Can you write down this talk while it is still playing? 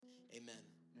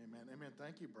Amen. Amen.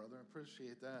 Thank you, brother. I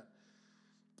appreciate that.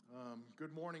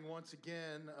 Good morning once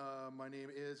again. My name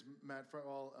is Matt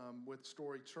Fretwell with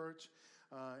Story Church.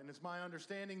 And it's my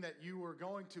understanding that you are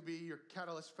going to be, your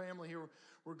Catalyst family here,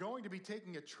 we're going to be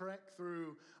taking a trek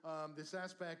through this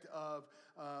aspect of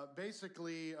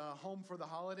basically home for the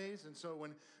holidays. And so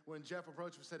when Jeff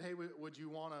approached me and said, hey, would you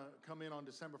want to come in on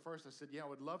December 1st? I said, yeah, I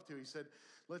would love to. He said,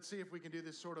 let's see if we can do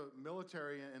this sort of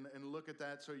military and look at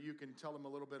that so you can tell them a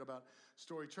little bit about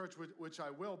Story Church, which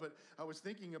I will. But I was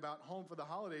thinking about home for the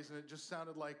holidays, and it just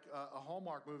sounded like a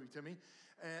Hallmark movie to me.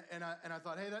 And I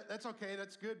thought, hey, that's okay.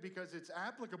 That's good because it's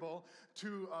applicable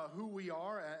to who we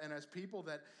are and as people,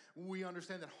 that we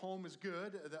understand that home is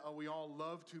good, that we all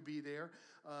love to be there.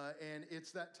 And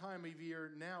it's that time of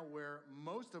year now where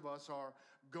most of us are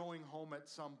going home at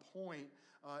some point.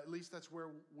 At least that's where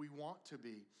we want to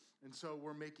be. And so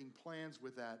we're making plans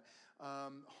with that.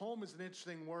 Home is an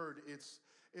interesting word.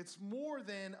 It's more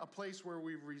than a place where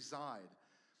we reside.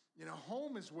 You know,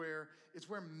 home is where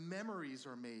memories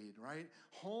are made, right?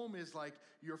 Home is like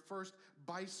your first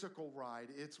bicycle ride.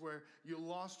 It's where you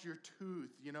lost your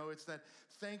tooth. You know, it's that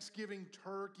Thanksgiving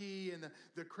turkey and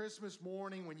the Christmas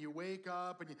morning when you wake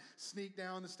up and you sneak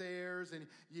down the stairs and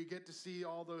you get to see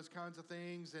all those kinds of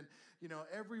things. And, you know,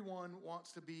 everyone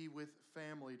wants to be with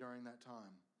family during that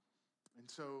time. And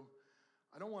so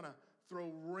I don't want to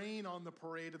throw rain on the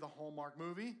parade of the Hallmark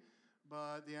movie.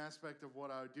 But the aspect of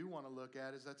what I do want to look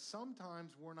at is that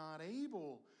sometimes we're not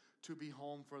able to be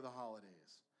home for the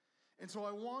holidays. And so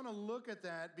I want to look at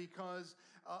that because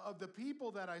of the people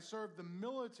that I serve, the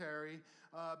military,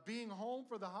 being home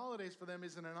for the holidays for them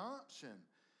isn't an option.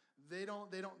 They don't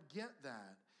get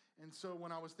that. And so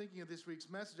when I was thinking of this week's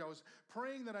message, I was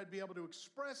praying that I'd be able to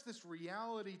express this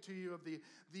reality to you of the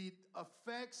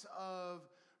effects of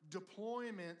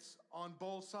deployments on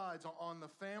both sides, on the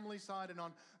family side and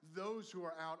on those who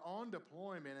are out on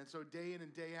deployment. And so day in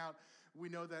and day out, we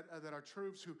know that our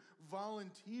troops who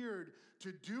volunteered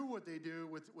to do what they do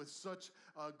with such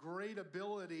great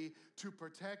ability to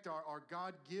protect our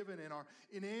God-given and our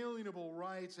inalienable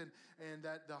rights, and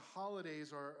that the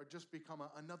holidays are just become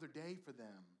another day for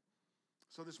them.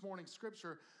 So this morning's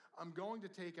scripture, I'm going to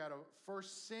take out of 1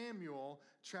 Samuel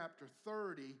chapter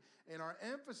 30, and our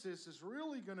emphasis is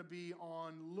really going to be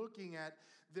on looking at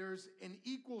there's an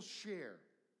equal share.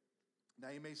 Now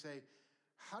you may say,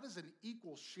 how does an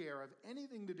equal share have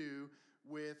anything to do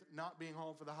with not being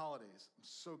home for the holidays? I'm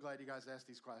so glad you guys asked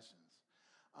these questions.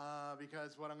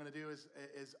 Because what I'm going to do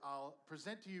is I'll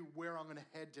present to you where I'm going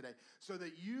to head today so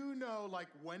that you know, like,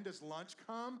 when does lunch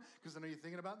come? Because I know you're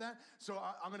thinking about that. So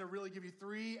I'm going to really give you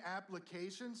 3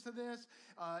 applications to this.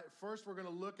 First, we're going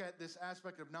to look at this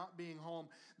aspect of not being home.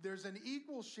 There's an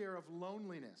equal share of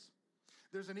loneliness.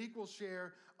 There's an equal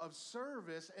share of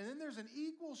service, and then there's an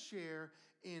equal share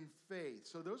in faith.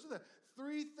 So those are the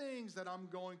 3 things that I'm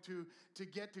going to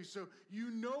get to. So you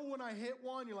know when I hit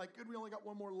one, you're like, good, we only got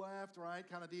one more left, right,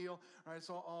 kind of deal. All right,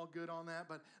 so all good on that.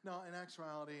 But no, in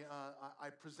actuality, I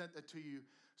present that to you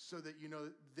so that you know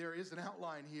there is an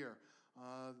outline here.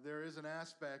 There is an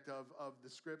aspect of the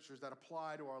scriptures that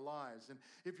apply to our lives. And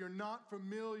if you're not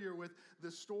familiar with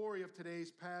the story of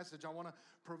today's passage, I want to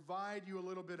provide you a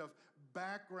little bit of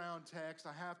background text.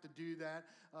 I have to do that.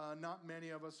 Not many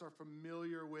of us are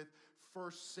familiar with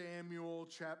 1 Samuel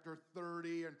chapter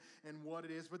 30 and what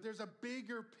it is. But there's a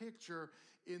bigger picture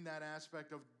in that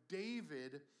aspect of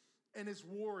David and his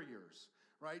warriors,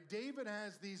 right? David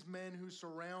has these men who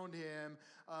surround him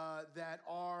that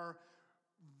are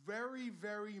very,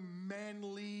 very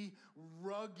manly,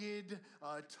 rugged,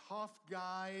 tough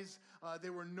guys. They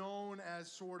were known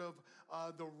as sort of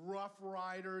the Rough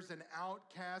Riders and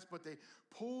outcasts, but they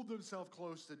pulled themselves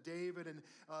close to David, and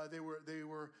they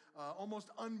were almost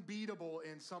unbeatable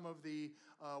in some of the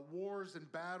wars and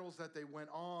battles that they went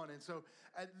on. And so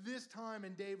at this time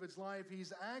in David's life,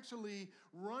 he's actually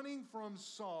running from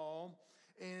Saul,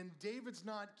 and David's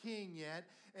not king yet,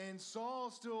 and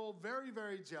Saul's still very,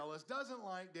 very jealous, doesn't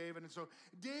like David, and so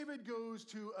David goes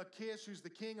to Achish, who's the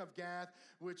king of Gath,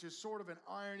 which is sort of an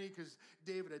irony because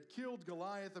David had killed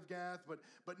Goliath of Gath,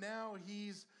 but now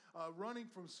he's running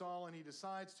from Saul, and he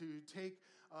decides to take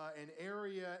an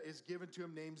area is given to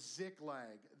him named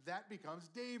Ziklag. That becomes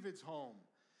David's home.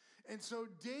 And so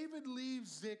David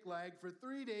leaves Ziklag for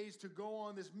 3 days to go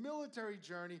on this military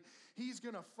journey. He's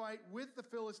going to fight with the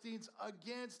Philistines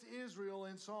against Israel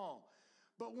and Saul.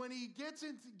 But when he gets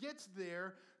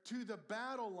there to the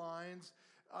battle lines,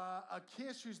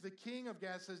 Achish, who's the king of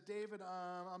Gath, says, David,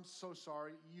 I'm so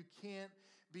sorry. You can't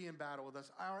be in battle with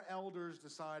us. Our elders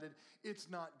decided it's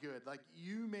not good. Like,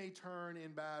 you may turn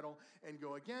in battle and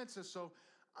go against us. So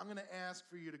I'm going to ask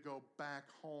for you to go back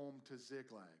home to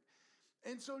Ziklag.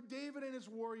 And so David and his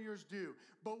warriors do.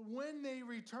 But when they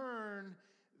return,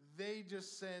 they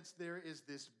just sense there is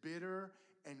this bitter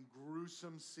and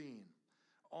gruesome scene.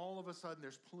 All of a sudden,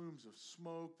 there's plumes of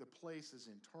smoke. The place is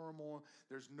in turmoil.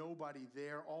 There's nobody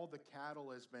there. All the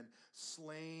cattle has been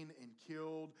slain and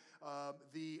killed.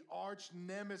 The arch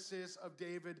nemesis of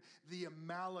David, the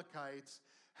Amalekites,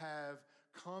 have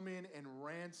come in and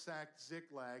ransacked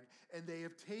Ziklag, and they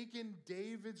have taken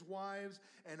David's wives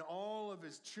and all of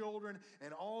his children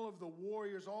and all of the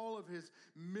warriors, all of his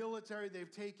military.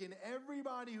 They've taken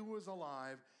everybody who was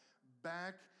alive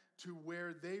back to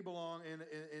where they belong,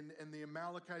 and the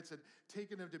Amalekites had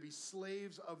taken them to be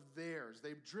slaves of theirs.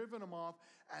 They've driven them off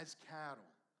as cattle.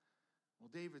 Well,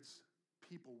 David's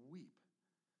people weep.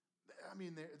 I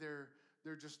mean, they're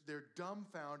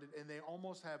dumbfounded, and they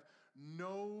almost have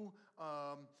no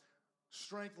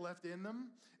strength left in them,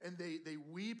 and they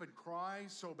weep and cry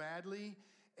so badly,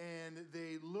 and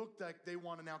they look like they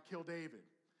want to now kill David.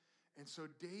 And so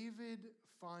David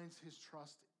finds his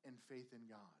trust and faith in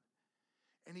God.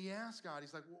 And he asks God,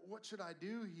 he's like, what should I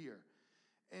do here?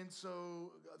 And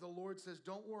so the Lord says,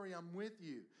 don't worry, I'm with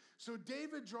you. So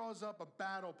David draws up a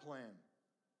battle plan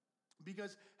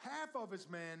because half of his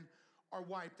men are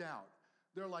wiped out.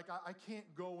 They're like, I can't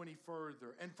go any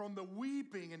further. And from the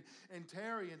weeping and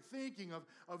tearing and thinking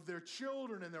of their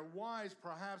children and their wives,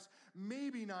 perhaps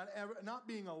maybe not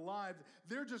being alive,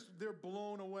 they're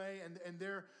blown away and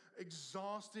they're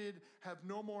exhausted, have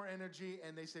no more energy,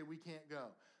 and they say, we can't go.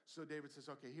 So David says,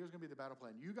 okay, here's going to be the battle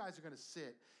plan. You guys are going to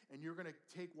sit and you're going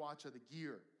to take watch of the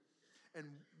gear. And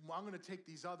I'm going to take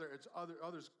these other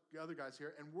guys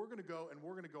here, and we're going to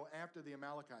go after the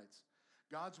Amalekites.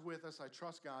 God's with us. I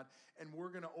trust God. And we're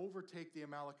going to overtake the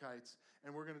Amalekites,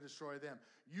 and we're going to destroy them.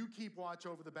 You keep watch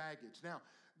over the baggage. Now,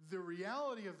 the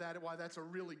reality of that, why that's a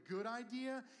really good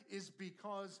idea, is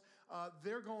because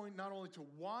they're going not only to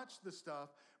watch the stuff,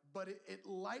 but it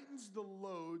lightens the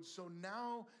load, so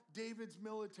now David's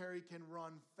military can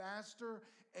run faster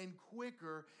and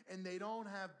quicker, and they don't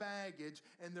have baggage,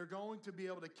 and they're going to be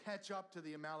able to catch up to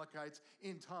the Amalekites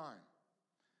in time.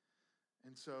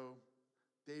 And so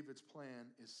David's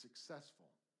plan is successful.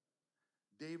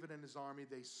 David and his army,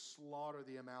 they slaughter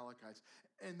the Amalekites,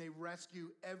 and they rescue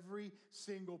every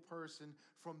single person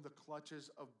from the clutches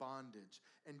of bondage.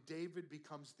 And David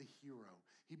becomes the hero.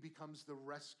 He becomes the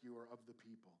rescuer of the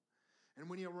people. And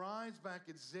when he arrives back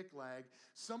at Ziklag,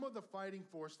 some of the fighting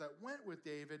force that went with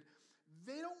David,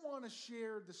 they don't want to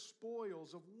share the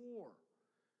spoils of war.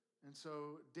 And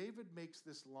so David makes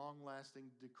this long-lasting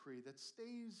decree that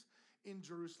stays in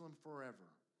Jerusalem forever.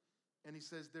 And he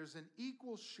says there's an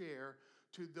equal share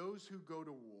to those who go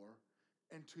to war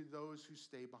and to those who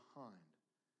stay behind.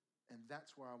 And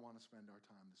that's where I want to spend our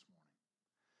time this morning.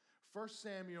 1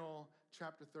 Samuel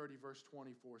chapter 30, verse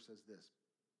 24 says this.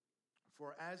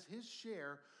 For as his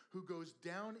share who goes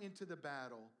down into the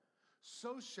battle,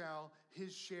 so shall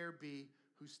his share be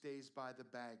who stays by the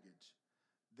baggage.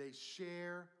 They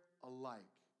share alike.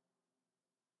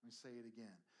 Let me say it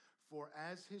again. For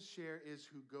as his share is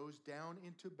who goes down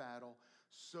into battle,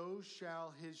 so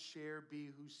shall his share be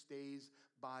who stays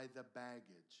by the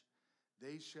baggage.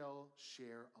 They shall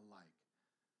share alike.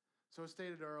 So as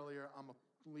stated earlier, I'm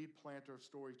a lead planter of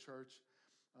Story Church.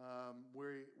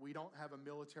 We don't have a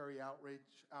military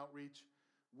outreach.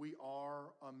 We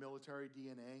are a military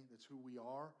DNA. That's who we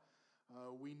are.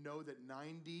 We know that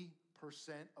 90%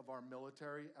 of our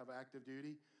military of active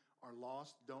duty are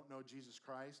lost, don't know Jesus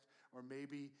Christ, or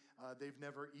maybe they've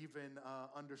never even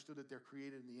understood that they're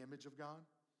created in the image of God.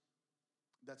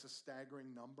 That's a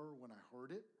staggering number when I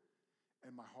heard it,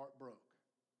 and my heart broke.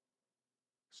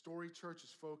 Story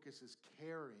Church's focus is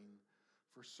caring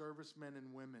for servicemen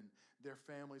and women, their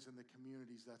families, and the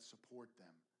communities that support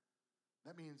them.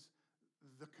 That means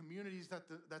the communities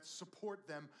that support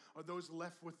them are those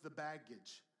left with the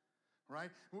baggage, right?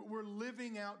 We're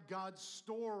living out God's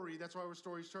story, that's why we're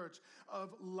Story Church,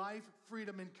 of life,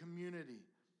 freedom, and community.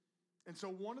 And so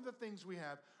one of the things we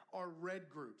have are red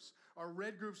groups. Our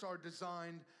red groups are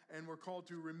designed, and we're called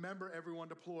to remember everyone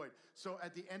deployed. So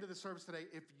at the end of the service today,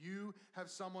 if you have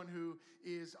someone who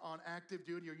is on active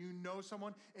duty, or you know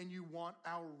someone and you want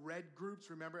our red groups,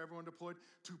 remember everyone deployed,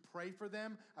 to pray for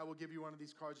them, I will give you one of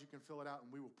these cards. You can fill it out,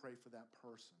 and we will pray for that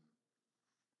person.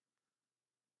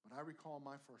 But I recall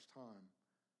my first time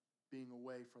being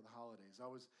away for the holidays.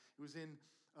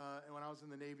 When I was in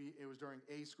the Navy, it was during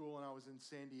A school, and I was in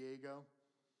San Diego.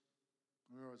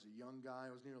 I remember I was a young guy.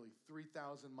 I was nearly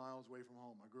 3,000 miles away from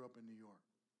home. I grew up in New York.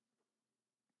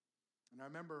 And I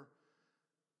remember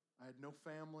I had no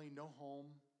family, no home.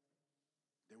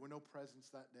 There were no presents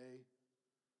that day.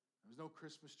 There was no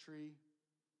Christmas tree,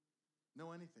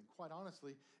 no anything. Quite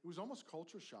honestly, it was almost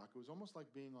culture shock. It was almost like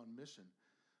being on mission.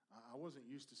 I wasn't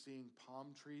used to seeing palm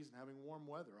trees and having warm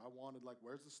weather. I wanted, like,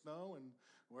 where's the snow and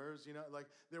where's, like,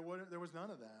 there was none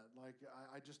of that. Like,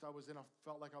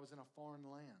 felt like I was in a foreign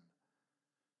land.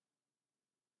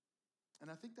 And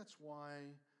I think that's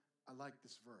why I like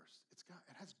this verse. It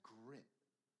has grit.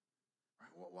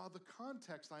 Right? While the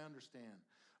context I understand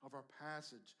of our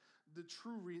passage,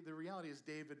 the reality is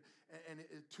David and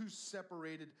two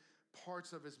separated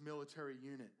parts of his military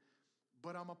unit.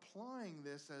 But I'm applying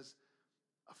this as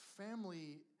a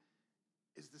family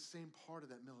is the same part of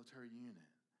that military unit.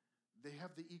 They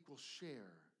have the equal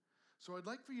share. So I'd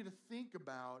like for you to think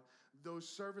about those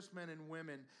servicemen and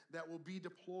women that will be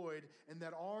deployed and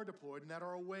that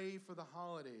are away for the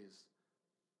holidays.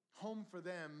 Home for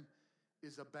them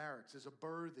is a barracks, is a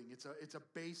berthing, it's a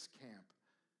base camp.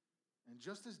 And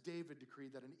just as David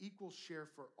decreed that an equal share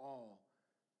for all,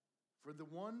 for the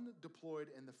one deployed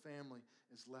and the family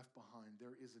is left behind,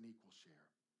 there is an equal share.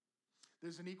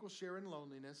 There's an equal share in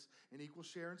loneliness, an equal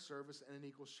share in service, and an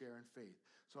equal share in faith.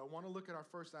 So I want to look at our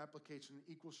first application, an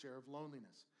equal share of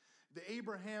loneliness. The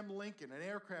Abraham Lincoln, an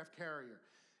aircraft carrier,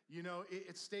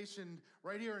 it's stationed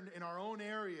right here in our own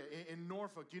area in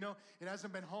Norfolk. It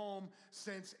hasn't been home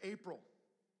since April.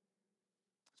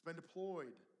 It's been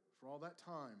deployed for all that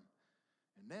time.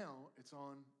 And now it's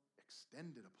on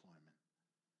extended deployment.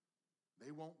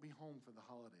 They won't be home for the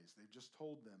holidays. They've just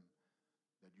told them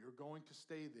that you're going to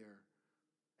stay there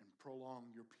and prolong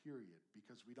your period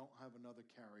because we don't have another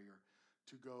carrier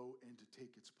to go and to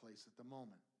take its place at the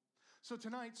moment. So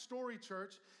tonight, Story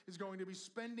Church is going to be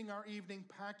spending our evening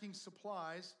packing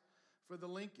supplies for the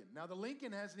Lincoln. Now, the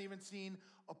Lincoln hasn't even seen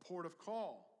a port of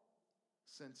call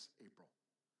since April.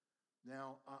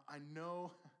 Now, I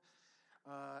know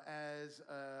as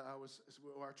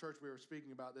our church, we were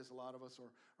speaking about this, a lot of us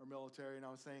are military, and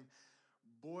I was saying,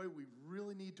 boy, we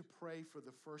really need to pray for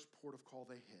the first port of call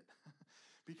they hit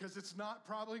because it's not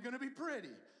probably going to be pretty.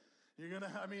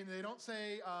 They don't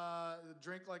say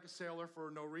drink like a sailor for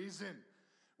no reason.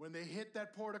 When they hit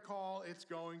that port of call, it's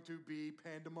going to be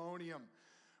pandemonium.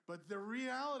 But the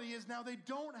reality is now they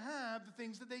don't have the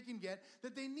things that they can get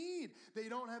that they need. They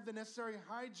don't have the necessary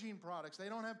hygiene products. They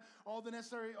don't have all the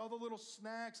little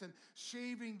snacks and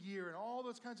shaving gear and all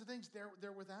those kinds of things.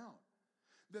 They're without.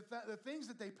 The things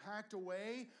that they packed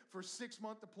away for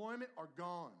 6-month deployment are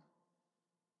gone.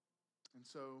 And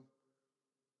so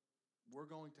we're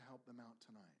going to help them out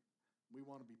tonight. We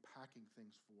want to be packing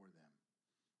things for them.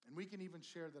 And we can even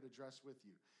share that address with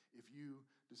you if you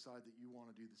decide that you want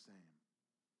to do the same.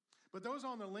 But those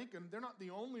on the Lincoln, they're not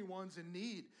the only ones in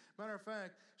need. Matter of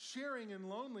fact, sharing in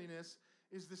loneliness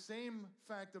is the same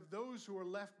fact of those who are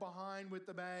left behind with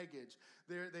the baggage.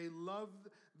 They love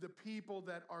the people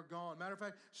that are gone. Matter of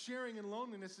fact, sharing in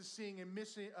loneliness is seeing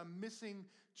a missing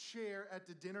chair at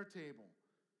the dinner table.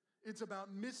 It's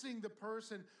about missing the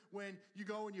person when you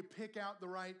go and you pick out the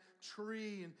right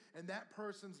tree and that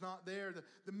person's not there.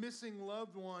 The missing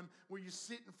loved one where you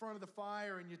sit in front of the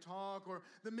fire and you talk, or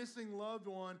the missing loved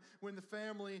one when the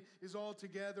family is all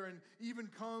together and even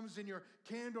comes in your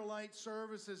candlelight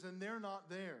services and they're not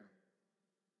there.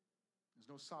 There's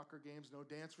no soccer games, no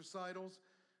dance recitals,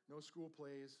 no school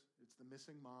plays. It's the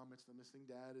missing mom, it's the missing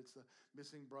dad, it's the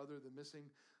missing brother, the missing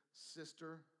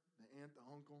sister, the aunt, the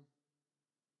uncle.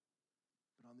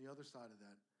 But on the other side of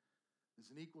that,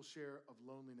 there's an equal share of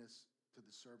loneliness to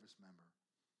the service member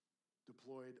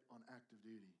deployed on active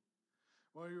duty.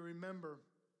 Well, you remember,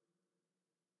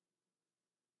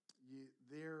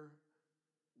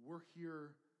 we're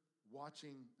here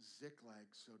watching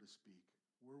Ziklag, so to speak.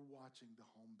 We're watching the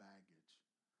home baggage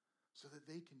so that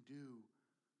they can do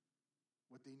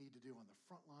what they need to do on the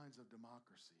front lines of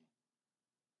democracy.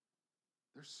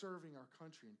 They're serving our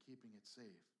country and keeping it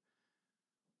safe.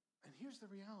 And here's the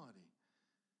reality.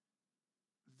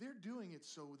 They're doing it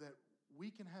so that we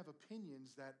can have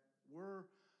opinions that we're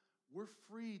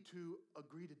free to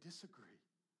agree to disagree.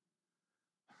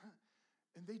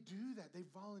 And they do that. They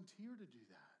volunteer to do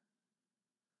that.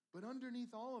 But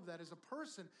underneath all of that is a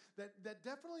person that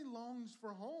definitely longs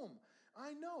for home.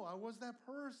 I know, I was that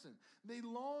person. They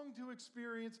long to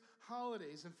experience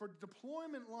holidays. And for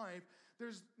deployment life,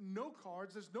 there's no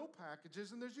cards, there's no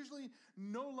packages, and there's usually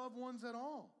no loved ones at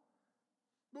all.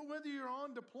 But whether you're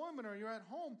on deployment or you're at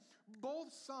home,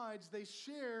 both sides, they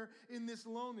share in this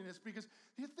loneliness. Because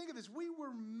you think of this, we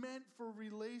were meant for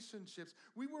relationships.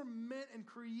 We were meant and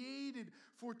created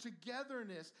for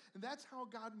togetherness. And that's how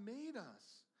God made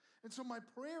us. And so my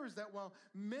prayer is that while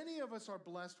many of us are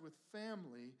blessed with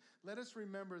family, let us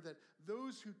remember that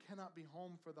those who cannot be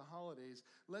home for the holidays,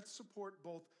 let's support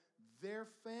both their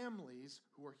families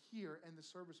who are here and the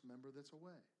service member that's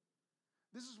away.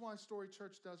 This is why Story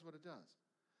Church does what it does.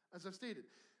 As I've stated,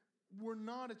 we're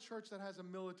not a church that has a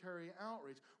military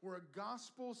outreach. We're a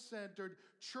gospel-centered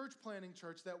church planting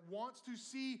church that wants to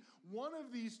see one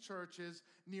of these churches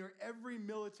near every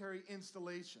military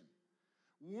installation.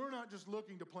 We're not just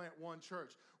looking to plant one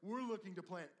church. We're looking to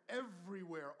plant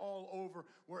everywhere, all over,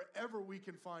 wherever we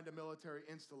can find a military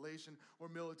installation or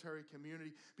military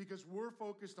community, because we're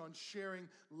focused on sharing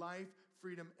life,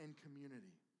 freedom, and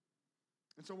community.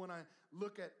 And so when I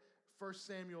look at 1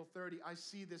 Samuel 30, I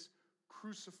see this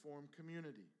cruciform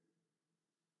community.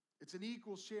 It's an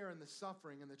equal share in the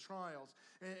suffering and the trials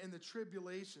and the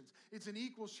tribulations. It's an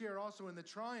equal share also in the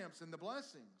triumphs and the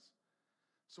blessings.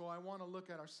 So I want to look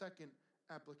at our second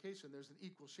application. There's an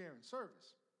equal share in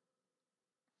service.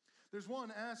 There's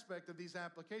one aspect of these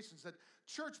applications that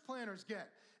church planners get.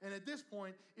 And at this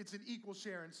point, it's an equal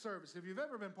share in service. If you've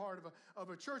ever been part of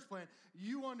a church plant,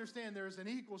 you understand there is an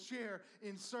equal share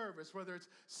in service, whether it's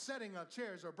setting up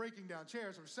chairs or breaking down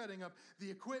chairs or setting up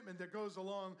the equipment that goes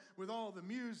along with all the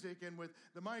music and with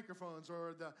the microphones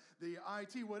or the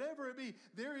IT, whatever it be.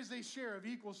 There is a share of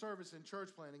equal service in church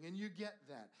planting, and you get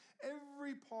that.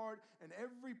 Every part and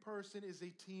every person is a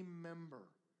team member.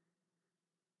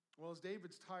 Well, as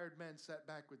David's tired men sat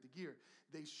back with the gear,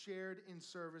 they shared in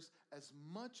service as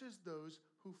much as those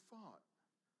who fought.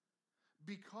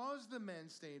 Because the men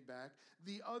stayed back,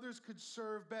 the others could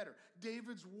serve better.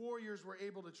 David's warriors were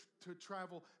able to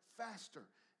travel faster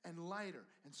and lighter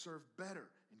and serve better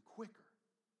and quicker.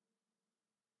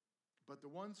 But the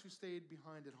ones who stayed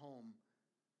behind at home,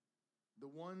 the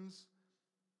ones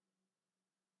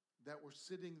that were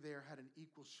sitting there had an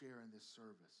equal share in this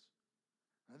service.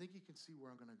 I think you can see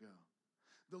where I'm going to go.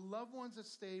 The loved ones that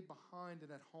stay behind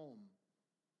and at home,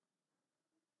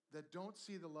 that don't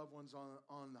see the loved ones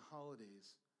on the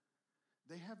holidays,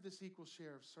 they have this equal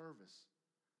share of service,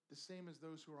 the same as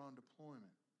those who are on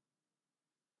deployment.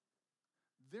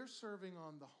 They're serving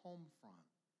on the home front.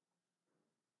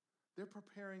 They're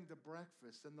preparing the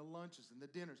breakfast and the lunches and the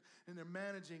dinners, and they're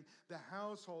managing the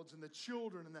households and the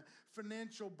children and the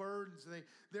financial burdens.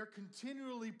 They're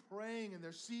continually praying and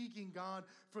they're seeking God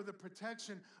for the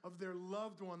protection of their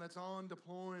loved one that's on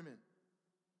deployment.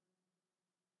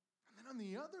 And then on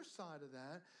the other side of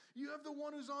that, you have the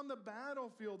one who's on the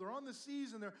battlefield or on the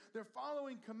seas, and they're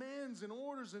following commands and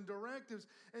orders and directives,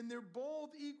 and they're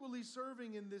both equally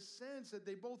serving in this sense that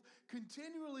they both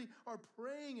continually are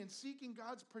praying and seeking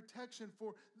God's protection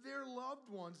for their loved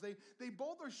ones. They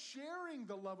both are sharing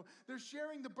the love. They're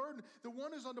sharing the burden. The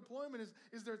one who's on deployment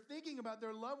is they're thinking about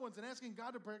their loved ones and asking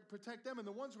God to protect them, and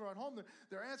the ones who are at home,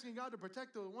 they're asking God to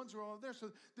protect the ones who are out there.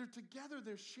 So they're together,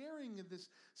 they're sharing in this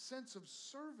sense of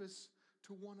service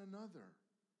to one another.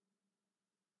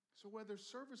 So whether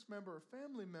service member or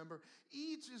family member,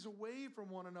 each is away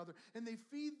from one another, and they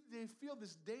feel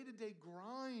this day-to-day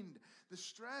grind, the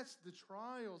stress, the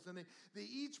trials, and they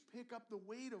each pick up the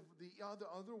weight of the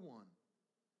other one.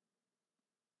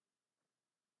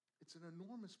 It's an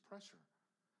enormous pressure,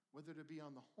 whether to be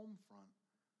on the home front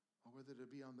or whether to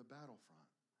be on the battlefront.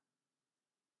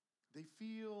 They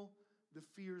feel the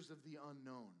fears of the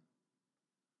unknown.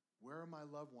 Where are my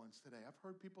loved ones today? I've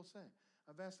heard people say,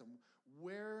 I've asked them,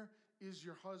 where is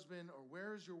your husband or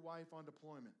where is your wife on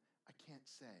deployment? I can't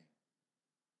say.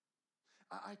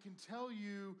 I can tell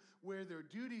you where their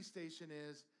duty station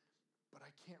is, but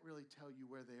I can't really tell you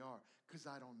where they are because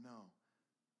I don't know.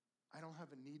 I don't have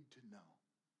a need to know.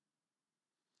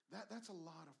 That's a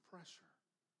lot of pressure.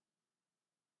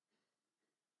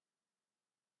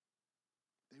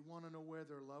 They want to know where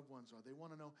their loved ones are. They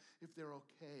want to know if they're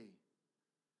okay.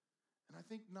 And I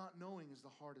think not knowing is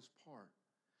the hardest part.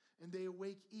 And they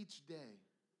awake each day.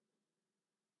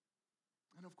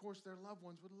 And of course, their loved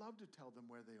ones would love to tell them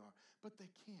where they are, but they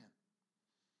can't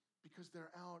because they're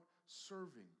out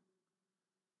serving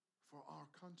for our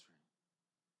country.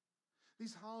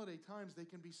 These holiday times, they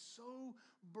can be so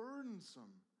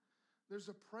burdensome. There's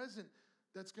a present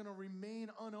that's going to remain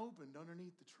unopened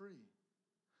underneath the tree.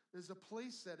 There's a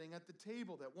place setting at the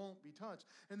table that won't be touched.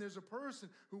 And there's a person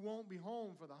who won't be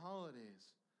home for the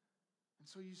holidays. And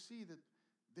so you see that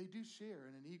they do share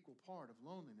in an equal part of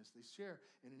loneliness. They share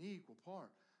in an equal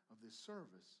part of this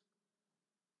service.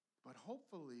 But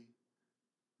hopefully,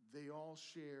 they all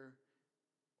share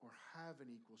or have an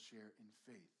equal share in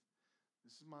faith.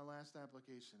 This is my last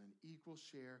application, an equal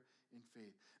share in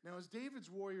faith. Now, as David's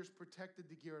warriors protected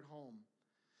the gear at home,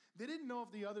 they didn't know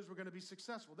if the others were going to be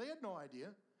successful. They had no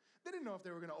idea. They didn't know if they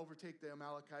were going to overtake the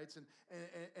Amalekites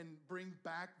and bring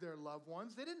back their loved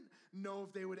ones. They didn't know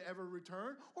if they would ever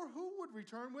return or who would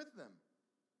return with them.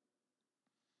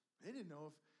 They didn't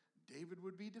know if David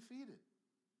would be defeated.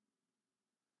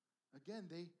 Again,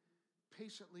 they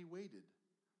patiently waited.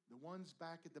 The ones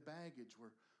back at the baggage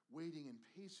were waiting in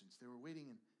patience. They were waiting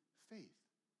in faith.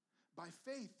 By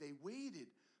faith, they waited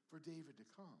for David to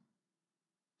come.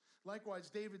 Likewise,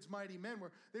 David's mighty men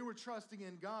they were trusting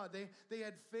in God. They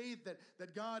had faith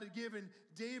that God had given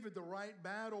David the right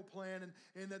battle plan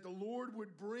and that the Lord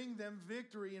would bring them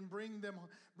victory and bring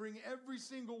every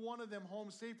single one of them home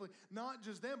safely. Not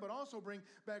just them, but also bring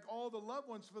back all the loved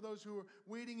ones for those who were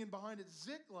waiting in behind at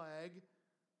Ziklag.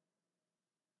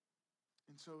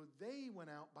 And so they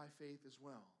went out by faith as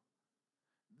well.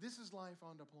 This is life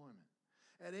on deployment.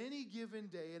 At any given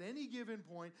day, at any given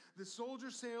point, the soldier,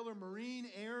 sailor, marine,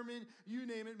 airman, you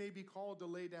name it, may be called to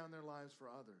lay down their lives for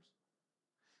others.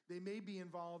 They may be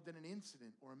involved in an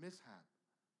incident or a mishap.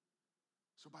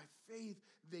 So by faith,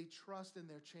 they trust in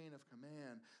their chain of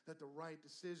command that the right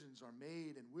decisions are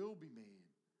made and will be made.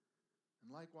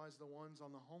 And likewise, the ones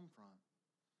on the home front.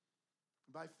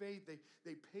 By faith,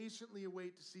 they patiently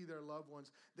await to see their loved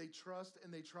ones. They trust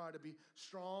and they try to be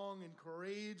strong and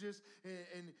courageous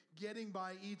and getting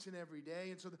by each and every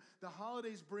day. And so the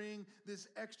holidays bring this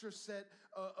extra set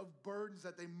of burdens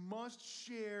that they must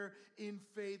share in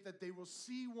faith, that they will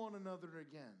see one another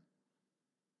again.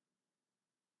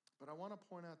 But I want to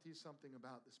point out to you something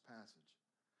about this passage,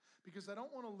 because I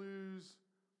don't want to lose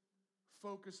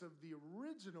focus of the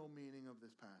original meaning of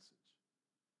this passage.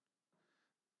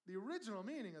 The original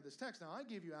meaning of this text, now I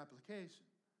give you application,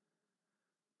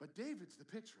 but David's the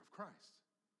picture of Christ.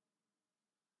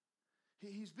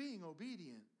 He's being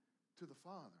obedient to the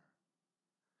Father.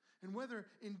 And whether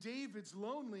in David's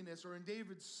loneliness or in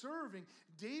David's serving,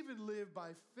 David lived by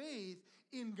faith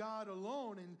in God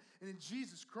alone and in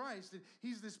Jesus Christ. And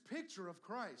he's this picture of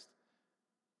Christ.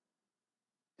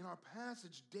 In our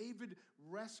passage, David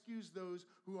rescues those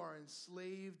who are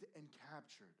enslaved and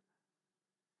captured.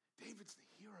 David's the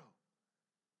hero.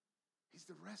 He's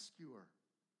the rescuer.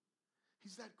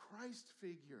 He's that Christ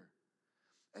figure.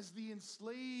 As the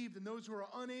enslaved and those who are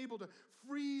unable to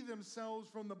free themselves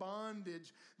from the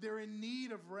bondage, they're in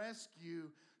need of rescue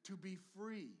to be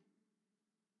free.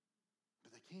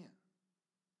 But they can't.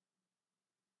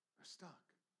 They're stuck.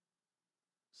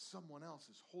 Someone else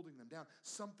is holding them down.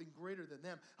 Something greater than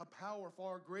them, a power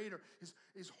far greater,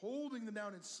 is holding them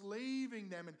down, enslaving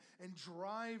them and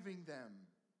driving them.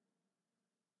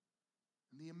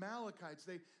 And the Amalekites,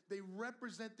 they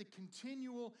represent the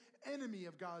continual enemy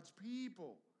of God's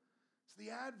people. It's the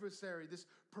adversary, this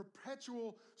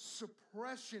perpetual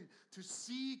suppression to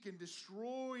seek and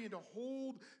destroy and to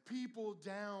hold people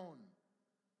down.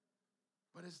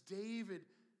 But as David,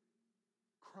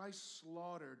 Christ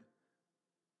slaughtered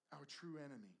our true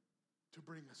enemy to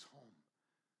bring us home.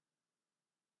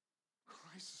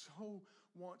 Christ so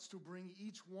wants to bring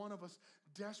each one of us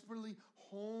desperately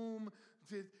home,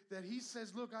 that he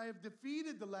says, look, I have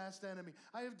defeated the last enemy.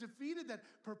 I have defeated that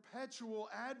perpetual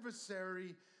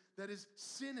adversary that is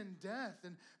sin and death.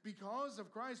 And because of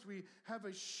Christ, we have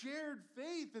a shared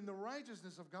faith in the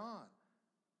righteousness of God.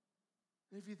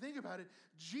 And if you think about it,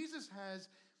 Jesus has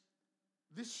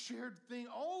this shared thing,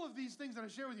 all of these things that I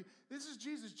share with you, this is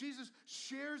Jesus. Jesus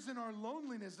shares in our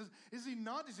loneliness. Is he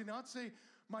not? Does he not say,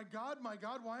 my God,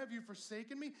 why have you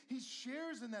forsaken me? He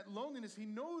shares in that loneliness. He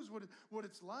knows what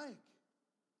it's like.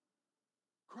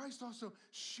 Christ also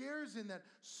shares in that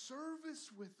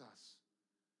service with us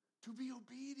to be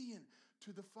obedient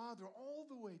to the Father all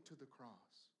the way to the cross.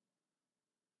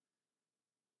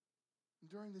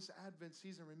 And during this Advent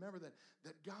season, remember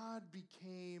that God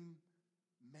became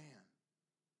man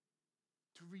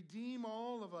to redeem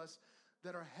all of us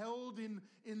that are held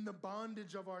in the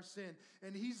bondage of our sin.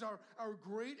 And he's our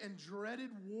great and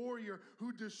dreaded warrior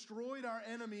who destroyed our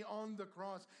enemy on the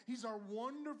cross. He's our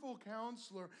wonderful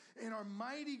counselor and our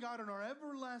mighty God and our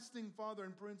everlasting Father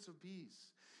and Prince of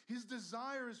Peace. His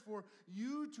desire is for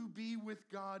you to be with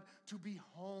God, to be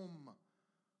home,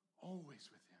 always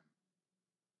with him.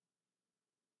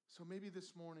 So maybe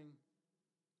this morning,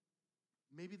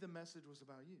 maybe the message was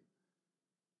about you.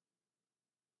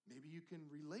 Maybe you can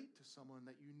relate to someone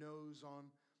that you know's on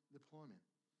deployment.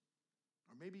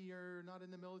 Or maybe you're not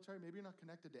in the military. Maybe you're not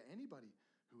connected to anybody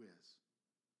who is.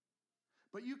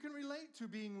 But you can relate to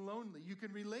being lonely. You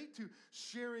can relate to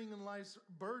sharing in life's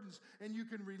burdens. And you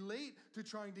can relate to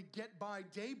trying to get by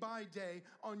day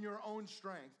on your own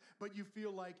strength. But you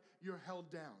feel like you're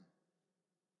held down.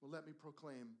 Well, let me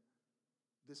proclaim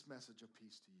this message of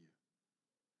peace to you.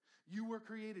 You were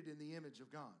created in the image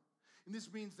of God. And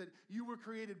this means that you were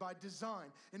created by design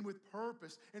and with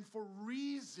purpose and for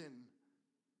reason.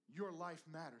 Your life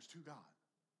matters to God.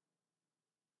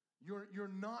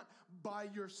 You're not by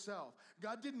yourself.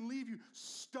 God didn't leave you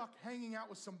stuck hanging out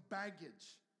with some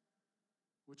baggage,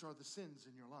 which are the sins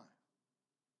in your life.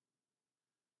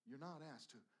 You're not asked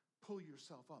to pull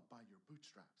yourself up by your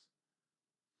bootstraps.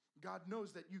 God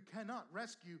knows that you cannot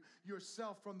rescue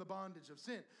yourself from the bondage of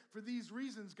sin. For these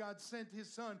reasons, God sent his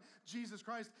Son, Jesus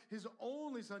Christ, his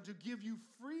only Son, to give you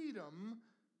freedom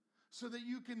so that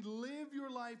you can live your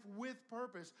life with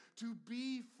purpose, to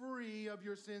be free of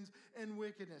your sins and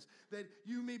wickedness, that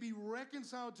you may be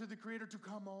reconciled to the Creator, to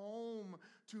come home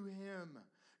to him.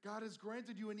 God has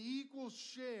granted you an equal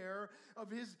share of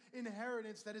his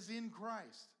inheritance that is in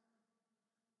Christ.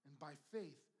 And by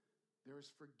faith, there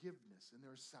is forgiveness and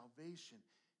there is salvation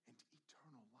and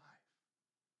eternal life.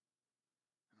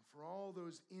 And for all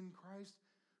those in Christ,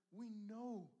 we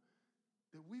know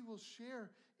that we will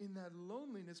share in that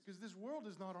loneliness because this world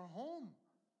is not our home.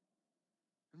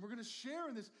 And we're going to share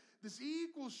in this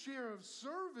equal share of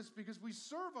service because we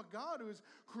serve a God who is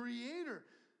creator.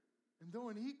 And though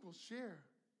an equal share,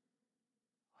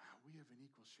 wow, we have an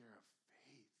equal share of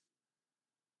faith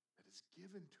that is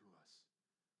given to us,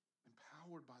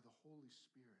 empowered by the Holy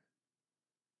Spirit.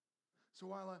 So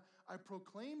while I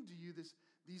proclaim to you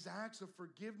these acts of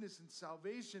forgiveness and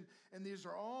salvation, and these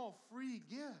are all free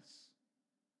gifts,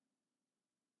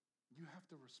 you have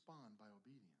to respond by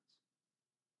obedience.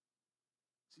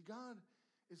 See, God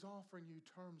is offering you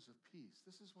terms of peace.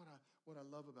 This is what I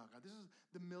love about God. This is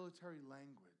the military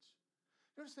language.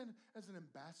 You understand, as an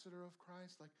ambassador of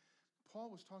Christ, like Paul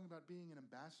was talking about being an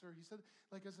ambassador. He said,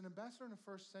 like as an ambassador in the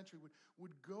first century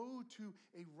would go to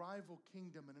a rival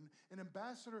kingdom, and an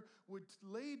ambassador would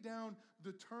lay down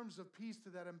the terms of peace to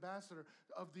that ambassador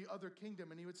of the other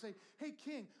kingdom. And he would say, hey,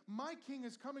 king, my king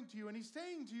is coming to you. And he's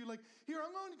saying to you, like, here,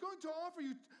 I'm going to offer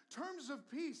you terms of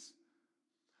peace.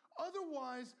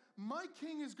 Otherwise, my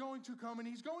king is going to come and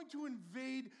he's going to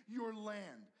invade your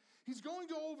land. He's going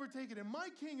to overtake it. And my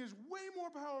king is way more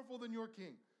powerful than your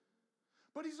king.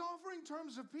 But he's offering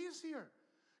terms of peace here.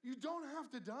 You don't have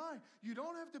to die. You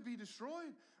don't have to be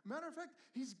destroyed. Matter of fact,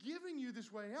 he's giving you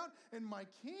this way out. And my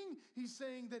king, he's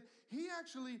saying that he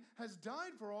actually has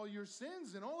died for all your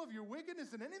sins and all of your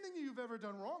wickedness and anything that you've ever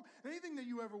done wrong, anything that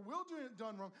you ever will do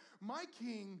done wrong. My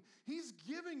king, he's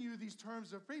giving you these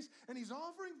terms of peace, and he's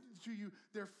offering to you,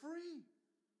 they're free.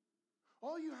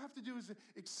 All you have to do is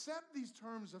accept these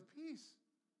terms of peace.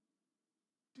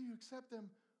 Do you accept them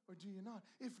or do you not?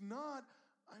 If not,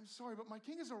 I'm sorry, but my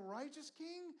king is a righteous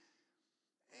king,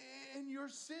 and your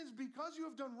sins, because you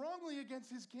have done wrongly against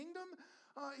his kingdom,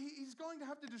 he's going to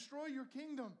have to destroy your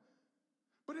kingdom.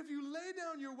 But if you lay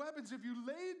down your weapons, if you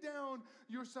lay down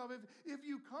yourself, if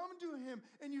you come to him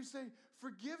and you say,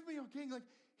 forgive me, O king, like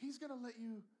he's going to let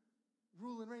you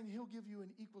rule and reign. He'll give you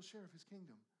an equal share of his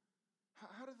kingdom.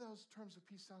 How do those terms of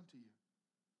peace sound to you?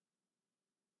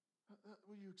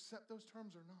 Will you accept those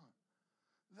terms or not?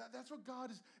 That's what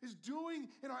God is doing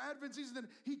in our Advent season.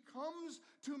 That he comes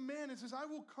to man and says, I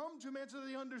will come to man so that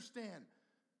they understand.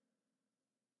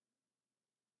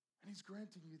 And he's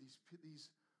granting you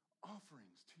these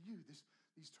offerings to you,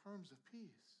 these terms of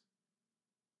peace.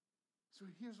 So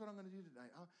here's what I'm going to do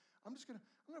tonight. I'm going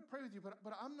to pray with you, but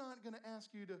I'm not going to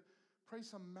ask you to pray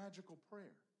some magical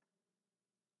prayer.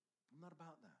 I'm not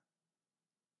about that.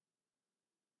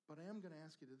 But I am going to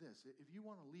ask you to this. If you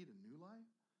want to lead a new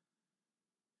life,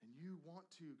 and you want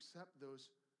to accept those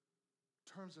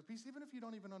terms of peace, even if you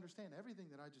don't even understand everything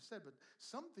that I just said, but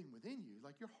something within you,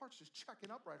 like your heart's just checking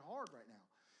up right hard right now.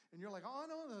 And you're like, oh,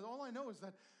 no, all I know is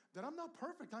that I'm not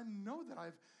perfect. I know that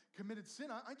I've committed sin.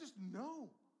 I just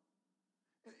know.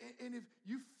 And if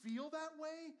you feel that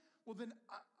way, well, then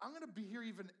I'm going to be here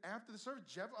even after the service.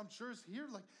 Jeff, I'm sure, is here.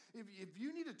 Like, if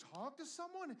you need to talk to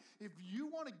someone, if you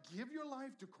want to give your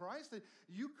life to Christ, that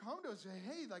you come to us and say,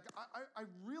 hey, like, I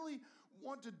really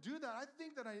want to do that. I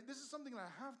think that this is something that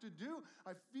I have to do.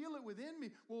 I feel it within me.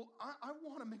 Well, I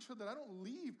want to make sure that I don't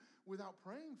leave without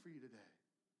praying for you today.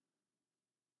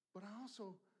 But I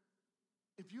also,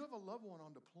 if you have a loved one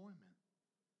on deployment,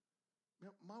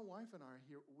 my wife and I are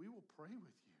here. We will pray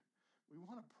with you. We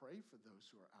want to pray for those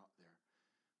who are out there.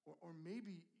 Or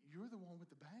maybe you're the one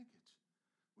with the baggage.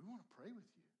 We want to pray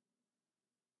with you.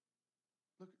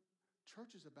 Look,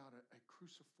 church is about a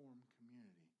cruciform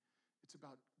community. It's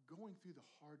about going through the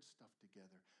hard stuff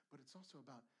together, but it's also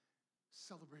about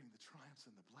celebrating the triumphs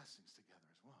and the blessings together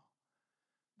as well.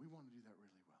 We want to do that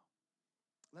really well.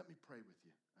 Let me pray with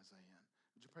you as I end.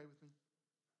 Would you pray with me?